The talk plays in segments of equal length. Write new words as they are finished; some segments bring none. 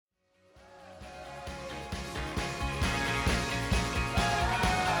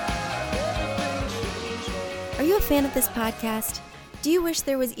you a fan of this podcast? Do you wish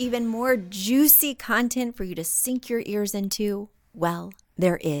there was even more juicy content for you to sink your ears into? Well,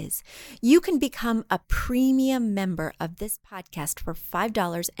 there is. You can become a premium member of this podcast for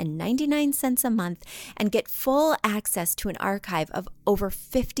 $5.99 a month and get full access to an archive of over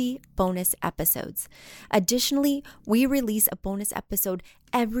 50 bonus episodes. Additionally, we release a bonus episode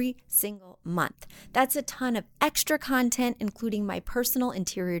every single month. That's a ton of extra content, including my personal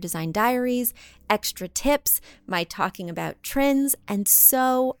interior design diaries, extra tips, my talking about trends, and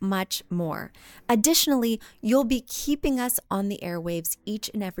so much more. Additionally, you'll be keeping us on the airwaves each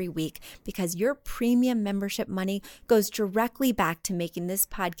and every week because your premium membership money goes directly back to making this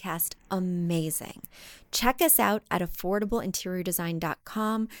podcast amazing. Check us out at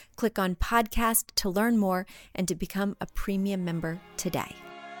affordableinteriordesign.com. Click on podcast to learn more and to become a premium member today.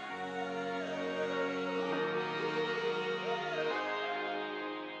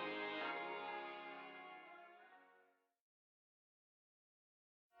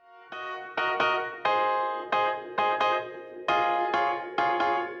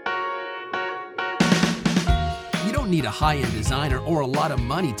 You don't need a high-end designer or a lot of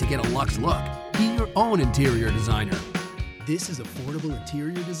money to get a luxe look. Be your own interior designer. This is Affordable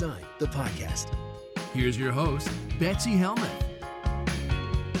Interior Design, the podcast. Here's your host, Betsy Helmuth.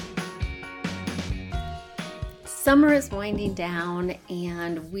 Summer is winding down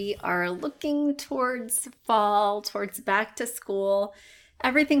and we are looking towards fall, towards back to school.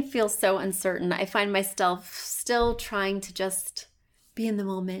 Everything feels so uncertain. I find myself still trying to just be in the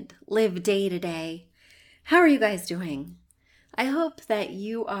moment, live day to day. How are you guys doing? I hope that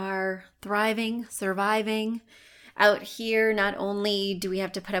you are thriving, surviving. Out here, not only do we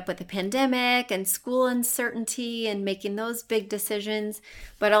have to put up with the pandemic and school uncertainty and making those big decisions,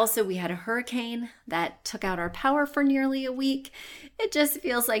 but also we had a hurricane that took out our power for nearly a week. It just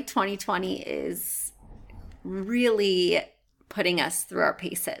feels like 2020 is really putting us through our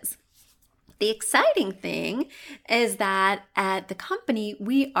paces. The exciting thing is that at the company,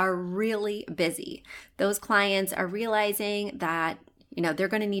 we are really busy. Those clients are realizing that they're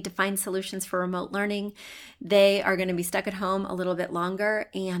going to need to find solutions for remote learning. They are going to be stuck at home a little bit longer,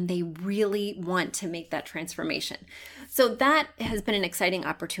 and they really want to make that transformation. So that has been an exciting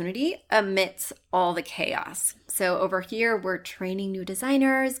opportunity amidst all the chaos. So over here, we're training new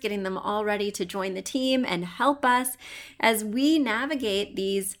designers, getting them all ready to join the team and help us as we navigate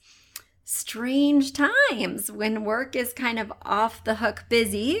these strange times when work is kind of off the hook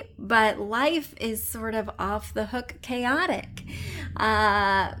busy, but life is sort of off the hook chaotic.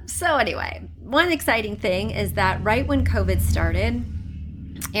 So anyway, one exciting thing is that right when COVID started,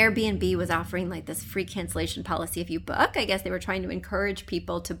 Airbnb was offering like this free cancellation policy if you book. I guess they were trying to encourage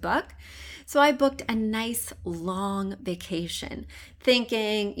people to book. So I booked a nice long vacation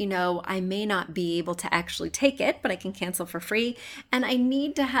thinking, I may not be able to actually take it, but I can cancel for free. And I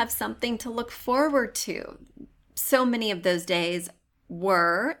need to have something to look forward to. So many of those days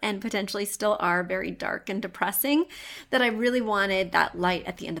were and potentially still are very dark and depressing that I really wanted that light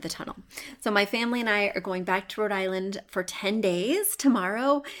at the end of the tunnel. So my family and I are going back to Rhode Island for 10 days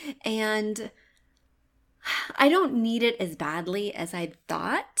tomorrow, and I don't need it as badly as I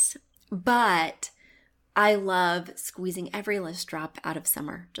thought, but I love squeezing every last drop out of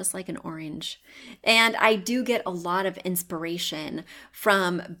summer, just like an orange. And I do get a lot of inspiration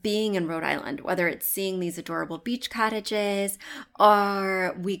from being in Rhode Island, whether it's seeing these adorable beach cottages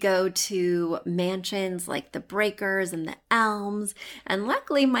or we go to mansions like the Breakers and the Elms. And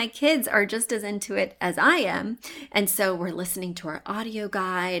luckily, my kids are just as into it as I am. And so we're listening to our audio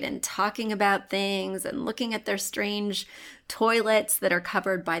guide and talking about things and looking at their strange toilets that are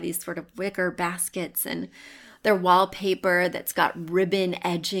covered by these sort of wicker baskets and their wallpaper that's got ribbon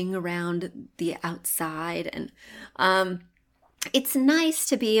edging around the outside. And it's nice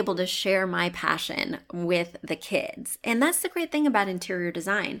to be able to share my passion with the kids. And that's the great thing about interior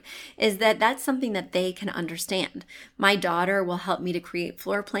design, is that that's something that they can understand. My daughter will help me to create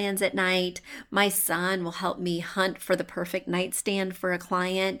floor plans at night. My son will help me hunt for the perfect nightstand for a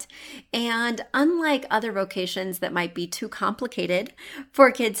client. And unlike other vocations that might be too complicated for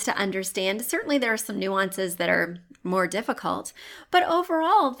kids to understand, certainly there are some nuances that are more difficult, but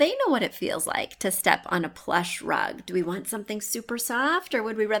overall, they know what it feels like to step on a plush rug. Do we want something super soft, or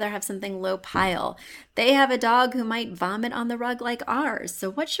would we rather have something low pile? They have a dog who might vomit on the rug like ours.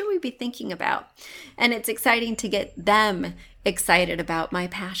 So what should we be thinking about? And it's exciting to get them excited about my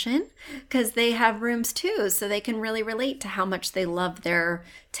passion because they have rooms too, so they can really relate to how much they love their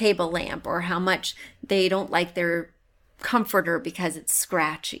table lamp or how much they don't like their comforter because it's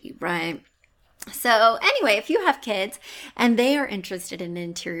scratchy, right? So anyway, if you have kids and they are interested in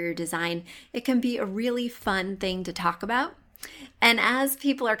interior design, it can be a really fun thing to talk about. And as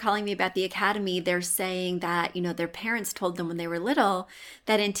people are calling me about the academy, they're saying that, their parents told them when they were little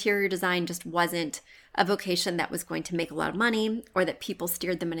that interior design just wasn't a vocation that was going to make a lot of money, or that people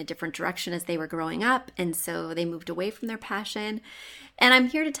steered them in a different direction as they were growing up. And so they moved away from their passion. And I'm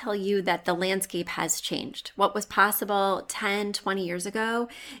here to tell you that the landscape has changed. What was possible 10, 20 years ago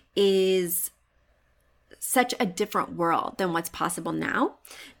is such a different world than what's possible now.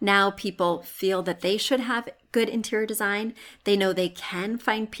 Now people feel that they should have good interior design. They know they can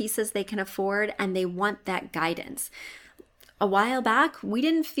find pieces they can afford, and they want that guidance. A while back, we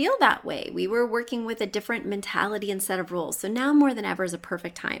didn't feel that way. We were working with a different mentality and set of rules. So now more than ever is a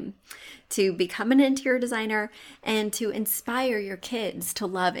perfect time to become an interior designer and to inspire your kids to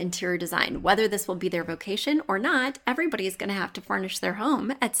love interior design. Whether this will be their vocation or not, everybody's going to have to furnish their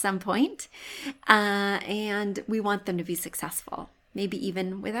home at some point. And we want them to be successful, maybe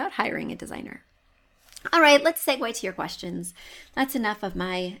even without hiring a designer. All right, let's segue to your questions. That's enough of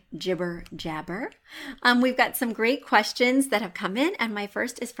my jibber jabber. We've got some great questions that have come in, and my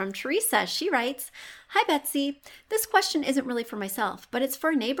first is from Teresa. She writes, "Hi, Betsy. This question isn't really for myself, but it's for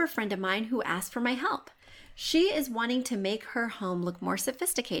a neighbor friend of mine who asked for my help. She is wanting to make her home look more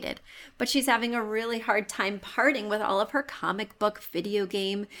sophisticated, but she's having a really hard time parting with all of her comic book, video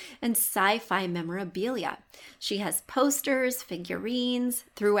game, and sci-fi memorabilia. She has posters, figurines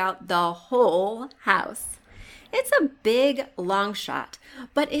throughout the whole house. It's a big long shot,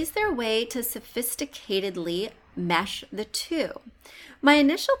 but is there a way to sophisticatedly mesh the two? My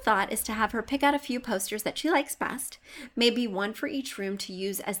initial thought is to have her pick out a few posters that she likes best, maybe one for each room to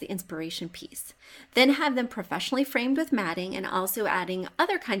use as the inspiration piece. Then have them professionally framed with matting and also adding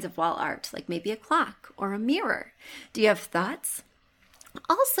other kinds of wall art, like maybe a clock or a mirror. Do you have thoughts?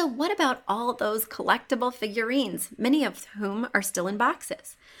 Also, what about all those collectible figurines, many of whom are still in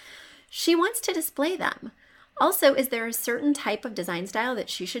boxes? She wants to display them. Also, is there a certain type of design style that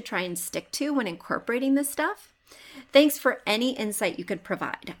she should try and stick to when incorporating this stuff? Thanks for any insight you could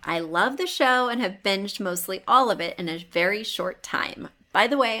provide. I love the show and have binged mostly all of it in a very short time. By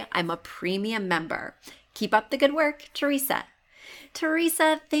the way, I'm a premium member. Keep up the good work, Teresa."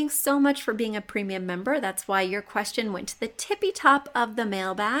 Teresa, thanks so much for being a premium member. That's why your question went to the tippy top of the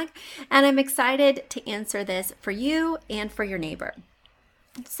mailbag, and I'm excited to answer this for you and for your neighbor.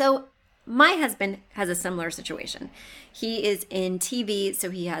 So, my husband has a similar situation. He is in TV, so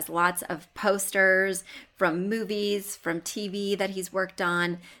he has lots of posters from movies, from TV that he's worked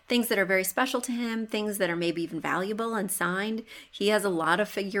on, things that are very special to him, things that are maybe even valuable and signed. He has a lot of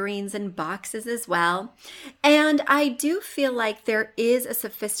figurines and boxes as well. And I do feel like there is a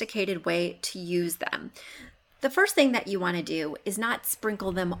sophisticated way to use them. The first thing that you want to do is not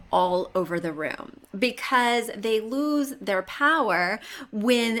sprinkle them all over the room, because they lose their power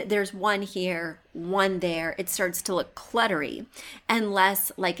when there's one here, one there. It starts to look cluttery and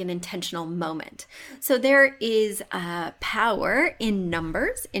less like an intentional moment. So there is power in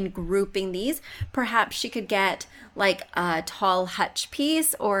numbers, in grouping these. Perhaps she could get like a tall hutch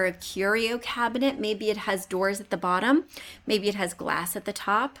piece or a curio cabinet. Maybe it has doors at the bottom. Maybe it has glass at the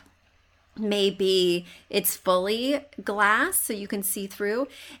top. Maybe it's fully glass so you can see through,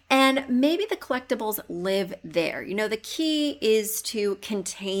 and maybe the collectibles live there. The key is to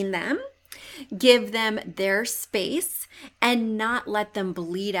contain them, give them their space, and not let them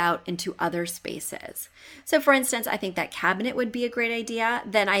bleed out into other spaces. So for instance, I think that cabinet would be a great idea.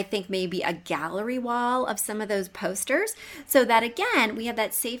 Then I think maybe a gallery wall of some of those posters, so that again, we have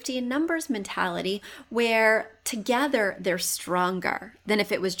that safety in numbers mentality where together they're stronger than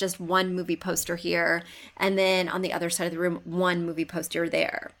if it was just one movie poster here and then on the other side of the room, one movie poster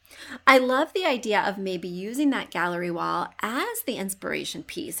there. I love the idea of maybe using that gallery wall as the inspiration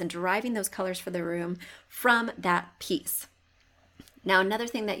piece and deriving those colors for the room from that piece. Now, another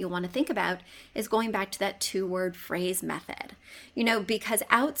thing that you'll want to think about is going back to that 2-word phrase method. Because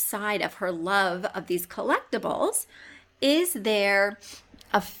outside of her love of these collectibles, is there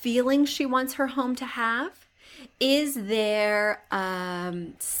a feeling she wants her home to have? Is there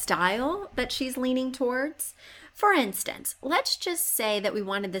style that she's leaning towards? For instance, let's just say that we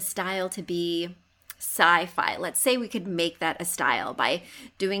wanted the style to be sci-fi. Let's say we could make that a style by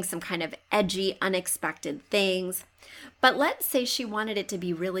doing some kind of edgy, unexpected things. But let's say she wanted it to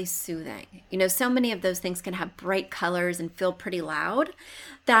be really soothing. So many of those things can have bright colors and feel pretty loud,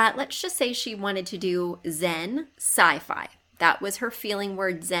 that let's just say she wanted to do Zen sci-fi. That was her feeling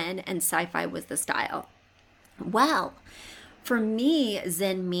word, Zen, and sci-fi was the style. Well, For me,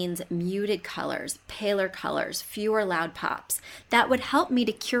 Zen means muted colors, paler colors, fewer loud pops. That would help me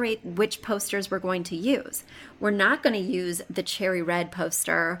to curate which posters we're going to use. We're not going to use the cherry red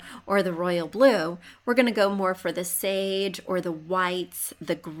poster or the royal blue. We're going to go more for the sage or the whites,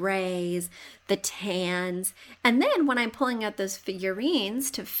 the grays, the tans. And then when I'm pulling out those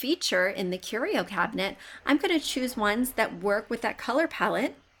figurines to feature in the curio cabinet, I'm going to choose ones that work with that color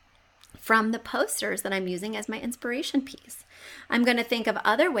palette from the posters that I'm using as my inspiration piece. I'm going to think of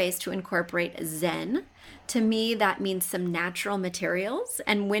other ways to incorporate Zen. To me, that means some natural materials.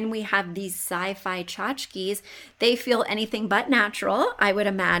 And when we have these sci-fi tchotchkes, they feel anything but natural, I would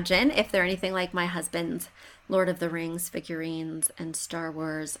imagine, if they're anything like my husband's Lord of the Rings figurines and Star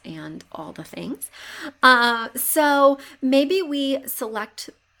Wars and all the things. So maybe we select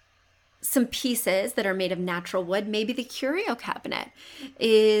some pieces that are made of natural wood. Maybe the curio cabinet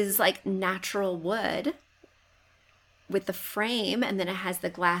is like natural wood with the frame, and then it has the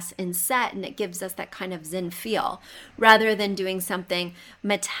glass inset, and it gives us that kind of Zen feel, rather than doing something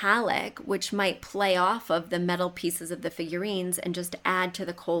metallic, which might play off of the metal pieces of the figurines and just add to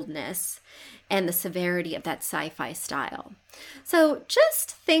the coldness and the severity of that sci-fi style. So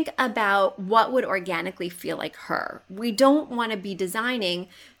just think about what would organically feel like her. We don't want to be designing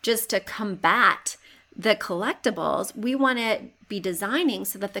just to combat the collectibles. We want to be designing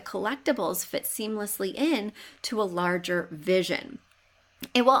so that the collectibles fit seamlessly in to a larger vision.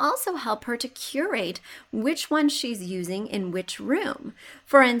 It will also help her to curate which one she's using in which room.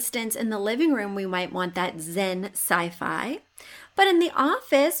 For instance, in the living room, we might want that Zen sci-fi, but in the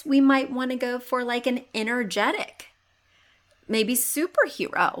office, we might want to go for like an energetic, maybe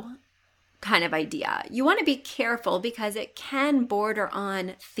superhero kind of idea. You want to be careful because it can border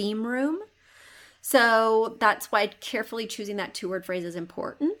on theme room. So that's why carefully choosing that 2-word phrase is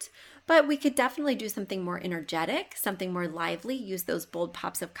important. But we could definitely do something more energetic, something more lively, use those bold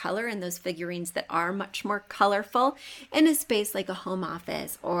pops of color and those figurines that are much more colorful in a space like a home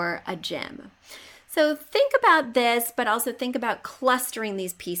office or a gym. So think about this, but also think about clustering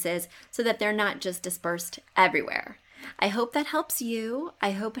these pieces so that they're not just dispersed everywhere. I hope that helps you. I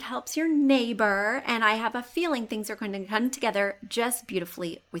hope it helps your neighbor. And I have a feeling things are going to come together just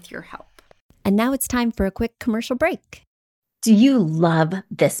beautifully with your help. And now it's time for a quick commercial break. Do you love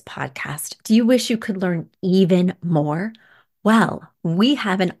this podcast? Do you wish you could learn even more? Well, we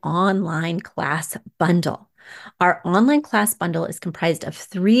have an online class bundle. Our online class bundle is comprised of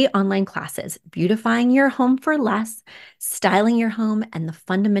 3 online classes: beautifying your home for less, styling your home, and the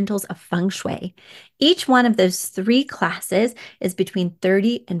fundamentals of feng shui. Each one of those 3 classes is between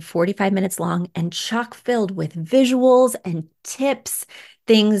 30 and 45 minutes long and chock filled with visuals and tips,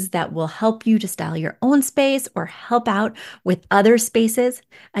 things that will help you to style your own space or help out with other spaces.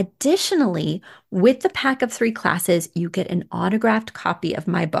 Additionally, with the pack of 3 classes, you get an autographed copy of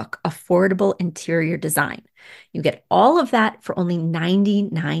my book, Affordable Interior Design. You get all of that for only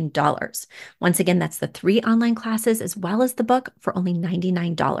 $99. Once again, that's the 3 online classes as well as the book for only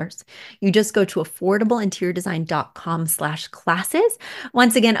 $99. You just go to affordableinteriordesign.com/classes.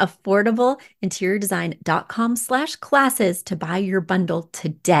 Once again, affordableinteriordesign.com/classes to buy your bundle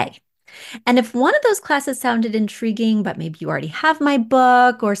today. And if one of those classes sounded intriguing, but maybe you already have my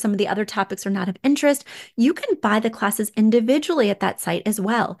book or some of the other topics are not of interest, you can buy the classes individually at that site as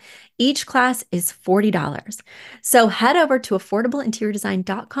well. Each class is $40. So head over to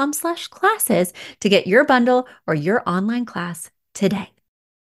affordableinteriordesign.com/classes to get your bundle or your online class today.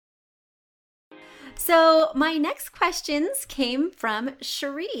 So my next questions came from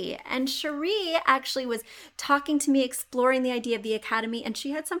Cherie, and Cherie actually was talking to me, exploring the idea of the Academy, and she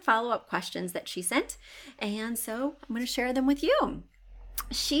had some follow-up questions that she sent, and so I'm going to share them with you.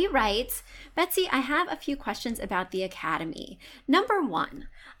 She writes, Betsy, I have a few questions about the Academy. Number 1,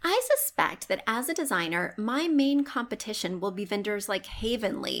 I suspect that as a designer, my main competition will be vendors like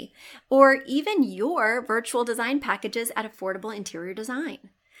Havenly, or even your virtual design packages at Affordable Interior Design.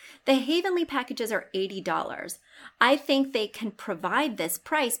 The Havenly packages are $80. I think they can provide this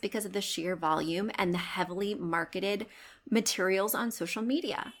price because of the sheer volume and the heavily marketed materials on social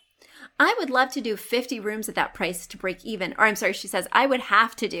media. I would love to do 50 rooms at that price to break even. Or I'm sorry, she says, I would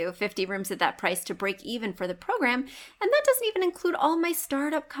have to do 50 rooms at that price to break even for the program. And that doesn't even include all my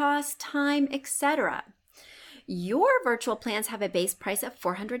startup costs, time, etc. Your virtual plans have a base price of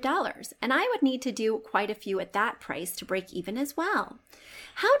 $400, and I would need to do quite a few at that price to break even as well.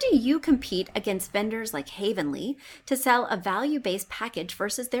 How do you compete against vendors like Havenly to sell a value-based package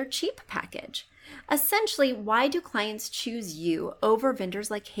versus their cheap package? Essentially, why do clients choose you over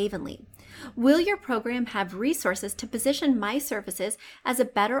vendors like Havenly? Will your program have resources to position my services as a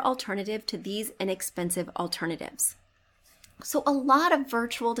better alternative to these inexpensive alternatives? So a lot of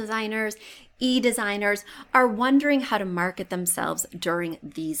virtual designers, e-designers are wondering how to market themselves during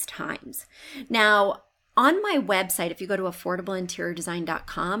these times. Now, on my website, if you go to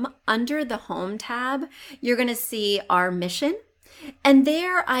affordableinteriordesign.com, under the Home tab, you're going to see our mission. And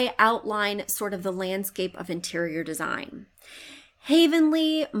there I outline sort of the landscape of interior design.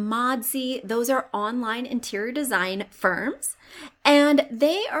 Havenly, Modsy, those are online interior design firms, and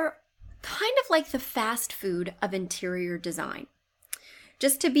they are kind of like the fast food of interior design.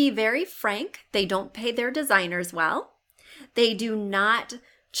 Just to be very frank, they don't pay their designers well. They do not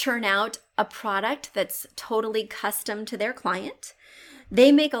churn out a product that's totally custom to their client.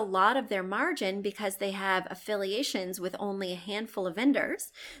 They make a lot of their margin because they have affiliations with only a handful of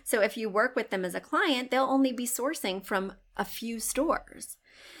vendors. So if you work with them as a client, they'll only be sourcing from a few stores.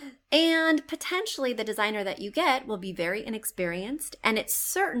 And potentially the designer that you get will be very inexperienced, and it's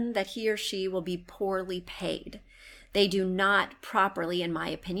certain that he or she will be poorly paid. They do not properly, in my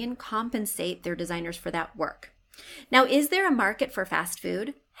opinion, compensate their designers for that work. Now, is there a market for fast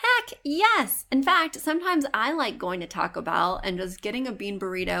food? Heck, yes. In fact, sometimes I like going to Taco Bell and just getting a bean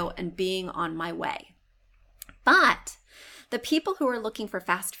burrito and being on my way. But the people who are looking for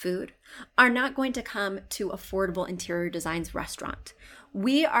fast food are not going to come to Affordable Interior Designs restaurant.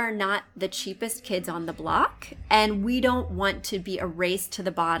 We are not the cheapest kids on the block, and we don't want to be a race to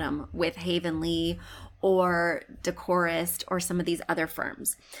the bottom with Havenly or Decorist or some of these other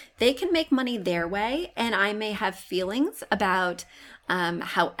firms. They can make money their way, and I may have feelings about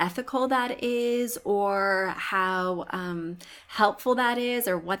how ethical that is, or how helpful that is,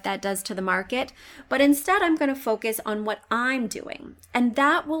 or what that does to the market. But instead, I'm going to focus on what I'm doing, and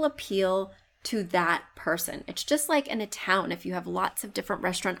that will appeal to that person. It's just like in a town, if you have lots of different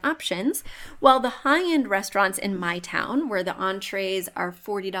restaurant options, well, the high-end restaurants in my town, where the entrees are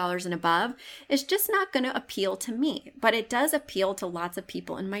 $40 and above, is just not going to appeal to me, but it does appeal to lots of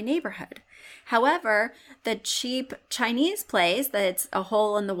people in my neighborhood. However, the cheap Chinese place that's a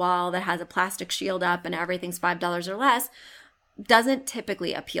hole in the wall that has a plastic shield up and everything's $5 or less doesn't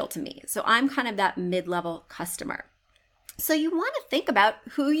typically appeal to me. So I'm kind of that mid-level customer. So you want to think about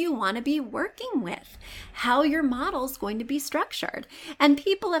who you want to be working with, how your model is going to be structured. And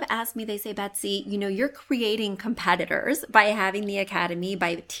people have asked me, they say, Betsy, you're creating competitors by having the academy,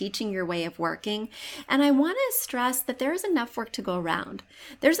 by teaching your way of working. And I want to stress that there's enough work to go around.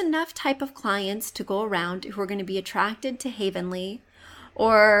 There's enough type of clients to go around who are going to be attracted to Havenly,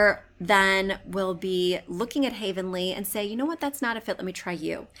 or then we'll be looking at Havenly and say, you know what, that's not a fit, let me try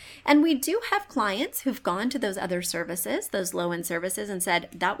you. And we do have clients who've gone to those other services, those low-end services, and said,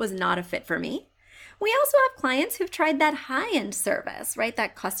 that was not a fit for me. We also have clients who've tried that high-end service, right?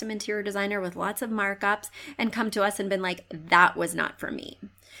 That custom interior designer with lots of markups, and come to us and been like, that was not for me.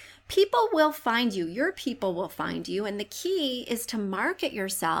 People will find you, your people will find you, and the key is to market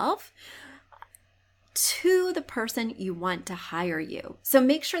yourself to the person you want to hire you. So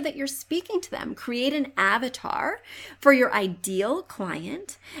make sure that you're speaking to them. Create an avatar for your ideal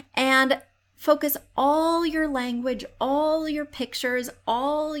client and focus all your language, all your pictures,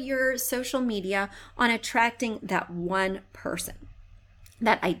 all your social media on attracting that one person,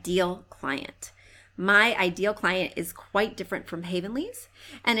 that ideal client. My ideal client is quite different from Havenly's,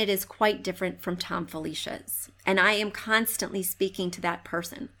 and it is quite different from Tom Felicia's. And I am constantly speaking to that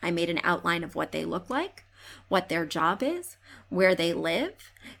person. I made an outline of what they look like, what their job is, where they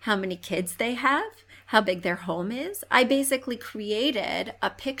live, how many kids they have, how big their home is. I basically created a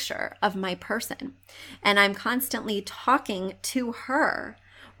picture of my person, and I'm constantly talking to her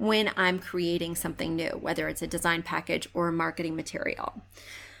when I'm creating something new, whether it's a design package or a marketing material.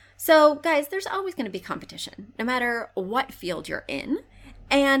 So guys, there's always going to be competition, no matter what field you're in.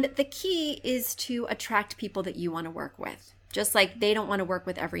 And the key is to attract people that you want to work with. Just like they don't want to work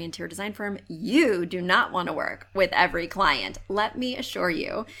with every interior design firm, you do not want to work with every client. Let me assure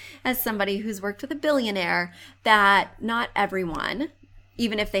you, as somebody who's worked with a billionaire, that not everyone,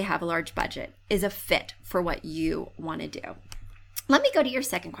 even if they have a large budget, is a fit for what you want to do. Let me go to your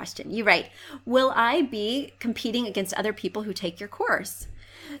second question. You write, will I be competing against other people who take your course?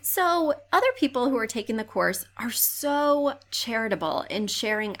 So other people who are taking the course are so charitable in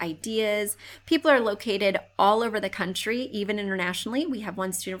sharing ideas. People are located all over the country, even internationally. We have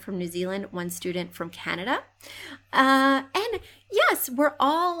one student from New Zealand, one student from Canada. And yes, we're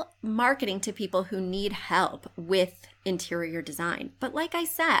all marketing to people who need help with interior design. But like I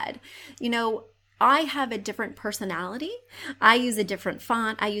said, I have a different personality. I use a different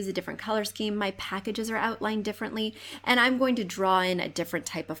font. I use a different color scheme. My packages are outlined differently, and I'm going to draw in a different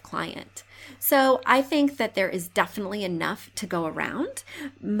type of client. So I think that there is definitely enough to go around.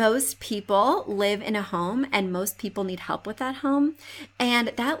 Most people live in a home, and most people need help with that home. And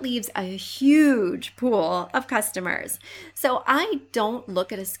that leaves a huge pool of customers. So I don't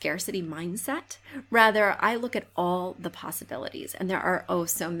look at a scarcity mindset. Rather, I look at all the possibilities. And there are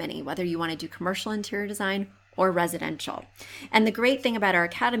so many, whether you want to do commercial interior design or residential. And the great thing about our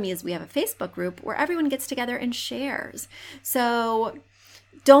academy is we have a Facebook group where everyone gets together and shares. So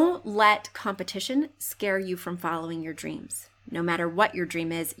don't let competition scare you from following your dreams. No matter what your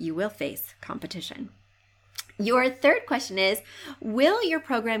dream is, you will face competition. Your third question is, will your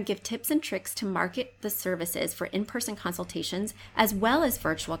program give tips and tricks to market the services for in-person consultations as well as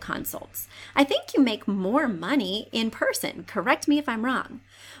virtual consults? I think you make more money in person. Correct me if I'm wrong.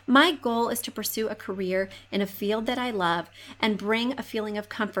 My goal is to pursue a career in a field that I love and bring a feeling of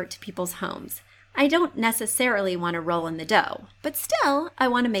comfort to people's homes. I don't necessarily want to roll in the dough, but still, I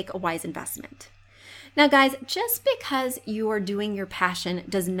want to make a wise investment. Now, guys, just because you are doing your passion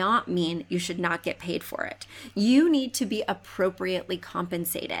does not mean you should not get paid for it. You need to be appropriately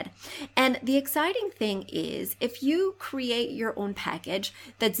compensated. And the exciting thing is, if you create your own package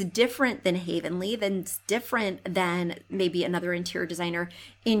that's different than Havenly, that's different than maybe another interior designer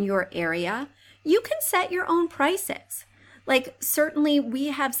in your area, you can set your own prices. Like, certainly we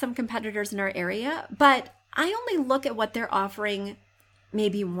have some competitors in our area, but I only look at what they're offering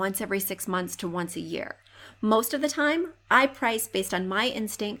maybe once every 6 months to once a year. Most of the time, I price based on my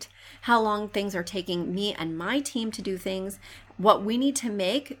instinct, how long things are taking me and my team to do things, what we need to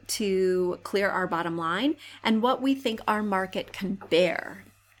make to clear our bottom line, and what we think our market can bear.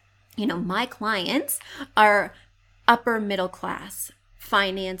 You know, my clients are upper middle class,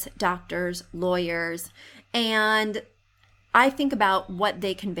 finance, doctors, lawyers, and I think about what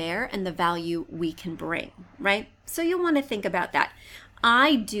they can bear and the value we can bring, right? So you'll want to think about that.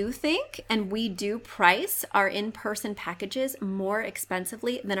 I do think, and we do price our in-person packages more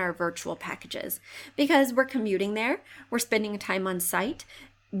expensively than our virtual packages because we're commuting there, we're spending time on site.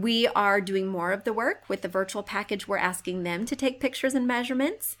 We are doing more of the work. With the virtual package, we're asking them to take pictures and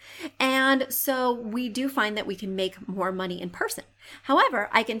measurements. And so we do find that we can make more money in person. However,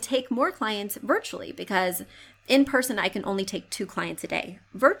 I can take more clients virtually because in person, I can only take 2 clients a day.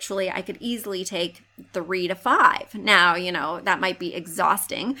 Virtually, I could easily take 3 to 5. Now, that might be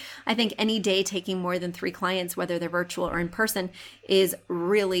exhausting. I think any day taking more than 3 clients, whether they're virtual or in person, is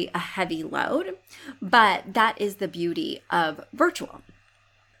really a heavy load. But that is the beauty of virtual.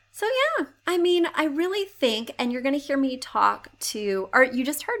 So yeah, I really think, and you're going to hear me talk to, or you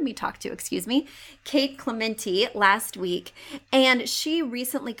just heard me talk to, Kate Clementi last week, and she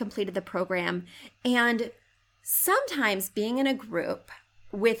recently completed the program. And sometimes being in a group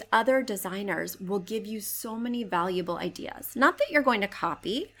with other designers will give you so many valuable ideas. Not that you're going to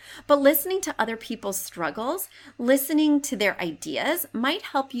copy, but listening to other people's struggles, listening to their ideas might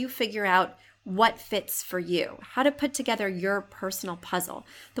help you figure out what fits for you, how to put together your personal puzzle.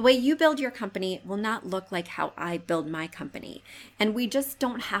 The way you build your company will not look like how I build my company. And we just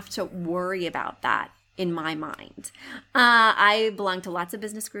don't have to worry about that in my mind. I belong to lots of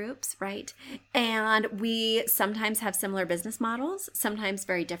business groups, right? And we sometimes have similar business models, sometimes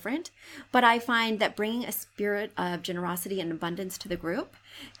very different. But I find that bringing a spirit of generosity and abundance to the group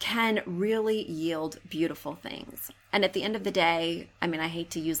can really yield beautiful things. And at the end of the day, I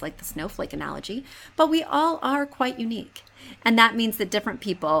hate to use like the snowflake analogy, but we all are quite unique. And that means that different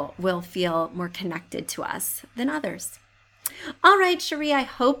people will feel more connected to us than others. All right, Cherie, I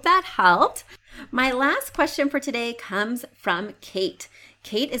hope that helped. My last question for today comes from Kate.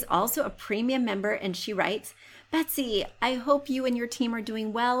 Kate is also a premium member, and she writes, Betsy, I hope you and your team are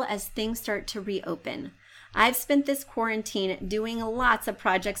doing well as things start to reopen. I've spent this quarantine doing lots of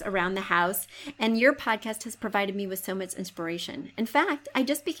projects around the house, and your podcast has provided me with so much inspiration. In fact, I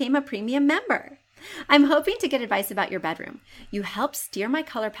just became a premium member. I'm hoping to get advice about your bedroom. You helped steer my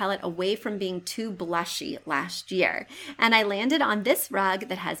color palette away from being too blushy last year, and I landed on this rug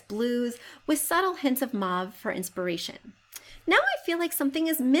that has blues with subtle hints of mauve for inspiration. Now I feel like something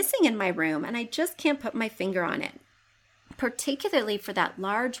is missing in my room, and I just can't put my finger on it, particularly for that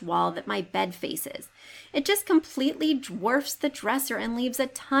large wall that my bed faces. It just completely dwarfs the dresser and leaves a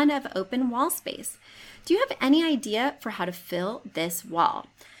ton of open wall space. Do you have any idea for how to fill this wall?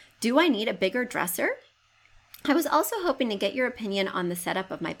 Do I need a bigger dresser? I was also hoping to get your opinion on the setup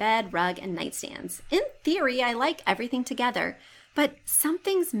of my bed, rug, and nightstands. In theory, I like everything together, but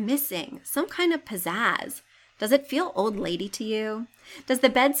something's missing, some kind of pizzazz. Does it feel old lady to you? Does the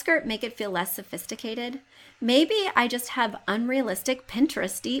bed skirt make it feel less sophisticated? Maybe I just have unrealistic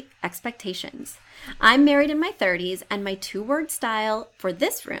Pinteresty expectations. I'm married in my 30s, and my 2-word style for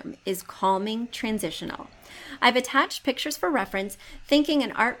this room is calming transitional. I've attached pictures for reference, thinking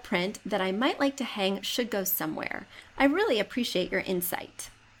an art print that I might like to hang should go somewhere. I really appreciate your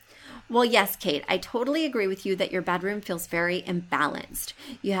insight. Well, yes, Kate, I totally agree with you that your bedroom feels very imbalanced.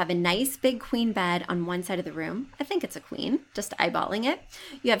 You have a nice big queen bed on one side of the room. I think it's a queen, just eyeballing it.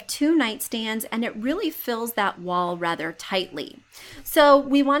 You have 2 nightstands, and it really fills that wall rather tightly. So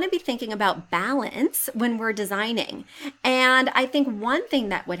we want to be thinking about balance when we're designing. And I think one thing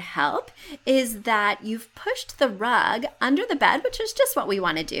that would help is that you've pushed the rug under the bed, which is just what we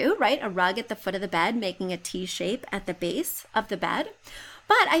want to do, right? A rug at the foot of the bed, making a T shape at the base of the bed.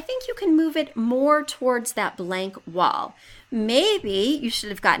 But I think you can move it more towards that blank wall. Maybe you should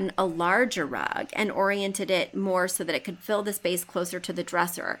have gotten a larger rug and oriented it more so that it could fill the space closer to the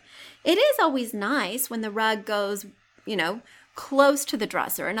dresser. It is always nice when the rug goes, close to the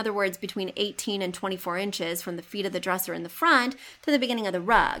dresser. In other words, between 18 and 24 inches from the feet of the dresser in the front to the beginning of the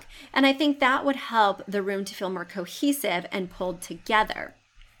rug. And I think that would help the room to feel more cohesive and pulled together.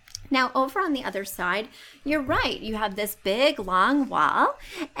 Now, over on the other side, you're right. You have this big, long wall,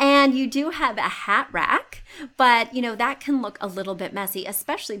 and you do have a hat rack, but, that can look a little bit messy,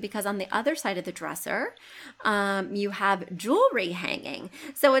 especially because on the other side of the dresser, you have jewelry hanging.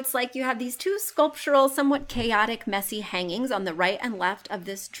 So it's like you have these 2 sculptural, somewhat chaotic, messy hangings on the right and left of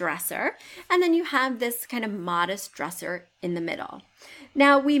this dresser, and then you have this kind of modest dresser in the middle.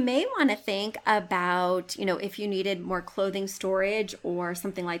 Now, we may want to think about, if you needed more clothing storage or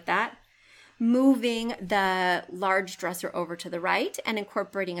something like that, moving the large dresser over to the right and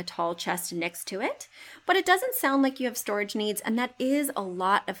incorporating a tall chest next to it. But it doesn't sound like you have storage needs, and that is a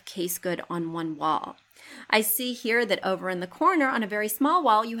lot of case good on one wall. I see here that over in the corner on a very small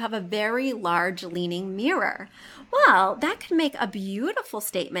wall, you have a very large leaning mirror. Well, that can make a beautiful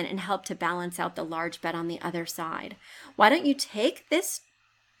statement and help to balance out the large bed on the other side. Why don't you take this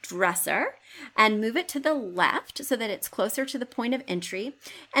dresser and move it to the left so that it's closer to the point of entry,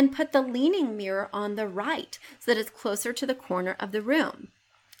 and put the leaning mirror on the right so that it's closer to the corner of the room.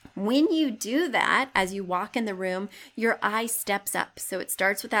 When you do that, as you walk in the room, your eye steps up. So it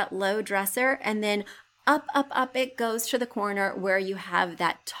starts with that low dresser, and then up, up, up it goes to the corner where you have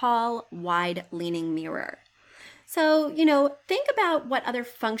that tall, wide leaning mirror. So, think about what other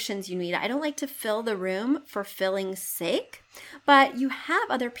functions you need. I don't like to fill the room for filling's sake, but you have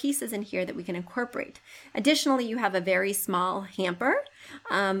other pieces in here that we can incorporate. Additionally, you have a very small hamper,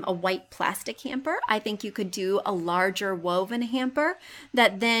 a white plastic hamper. I think you could do a larger woven hamper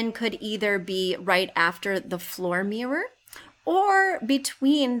that then could either be right after the floor mirror or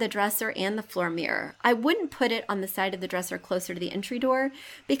between the dresser and the floor mirror. I wouldn't put it on the side of the dresser closer to the entry door,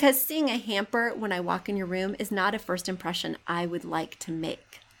 because seeing a hamper when I walk in your room is not a first impression I would like to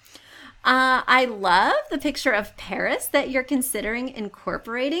make. I love the picture of Paris that you're considering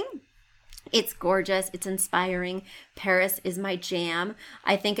incorporating. It's gorgeous. It's inspiring. Paris is my jam.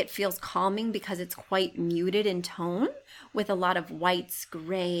 I think it feels calming because it's quite muted in tone, with a lot of whites,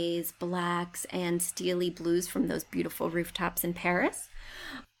 grays, blacks, and steely blues from those beautiful rooftops in Paris.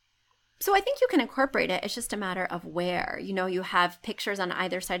 So I think you can incorporate it. It's just a matter of where. You have pictures on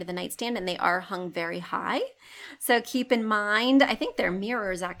either side of the nightstand, and they are hung very high. So keep in mind, I think they're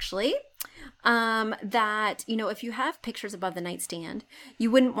mirrors actually, that, if you have pictures above the nightstand, you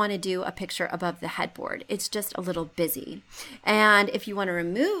wouldn't want to do a picture above the headboard. It's just a little busy. And if you want to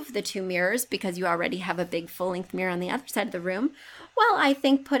remove the 2 mirrors because you already have a big full-length mirror on the other side of the room, well, I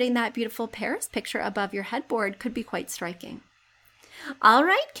think putting that beautiful Paris picture above your headboard could be quite striking. All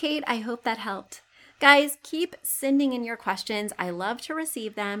right, Kate, I hope that helped. Guys, keep sending in your questions. I love to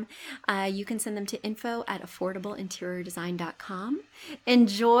receive them. You can send them to info@affordableinteriordesign.com.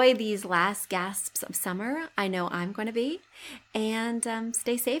 Enjoy these last gasps of summer. I know I'm going to be. And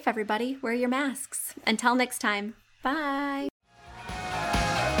stay safe, everybody. Wear your masks. Until next time, bye.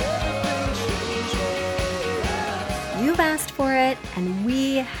 You've asked for it, and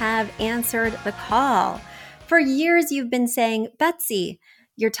we have answered the call. For years, you've been saying, Betsy,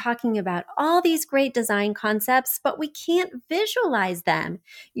 you're talking about all these great design concepts, but we can't visualize them.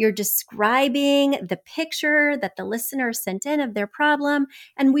 You're describing the picture that the listener sent in of their problem,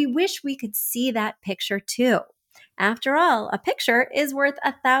 and we wish we could see that picture too. After all, a picture is worth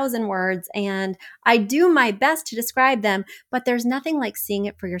 1,000 words, and I do my best to describe them, but there's nothing like seeing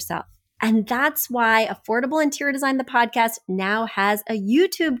it for yourself. And that's why Affordable Interior Design, the podcast, now has a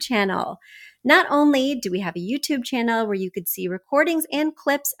YouTube channel. Not only do we have a YouTube channel where you could see recordings and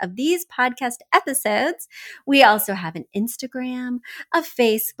clips of these podcast episodes, we also have an Instagram, a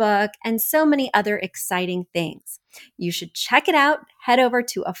Facebook, and so many other exciting things. You should check it out. Head over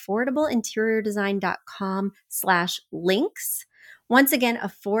to affordableinteriordesign.com/links. Once again,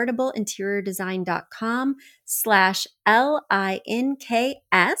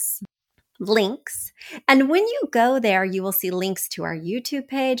 affordableinteriordesign.com/LINKS links. And when you go there, you will see links to our YouTube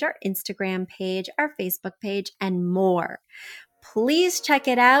page, our Instagram page, our Facebook page, and more. Please check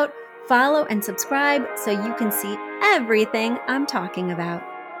it out, follow and subscribe so you can see everything I'm talking about.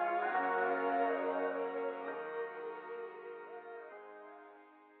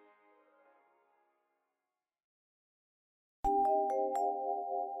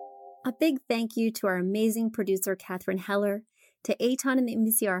 A big thank you to our amazing producer, Katherine Heller, to Aton and the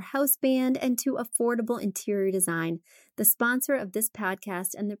MVCR House Band, and to Affordable Interior Design, the sponsor of this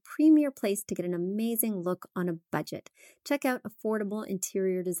podcast and the premier place to get an amazing look on a budget. Check out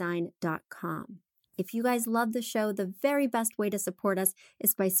affordableinteriordesign.com. If you guys love the show, the very best way to support us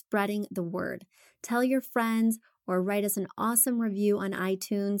is by spreading the word. Tell your friends or write us an awesome review on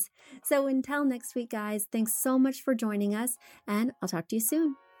iTunes. So until next week, guys, thanks so much for joining us, and I'll talk to you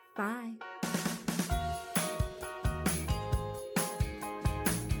soon. Bye.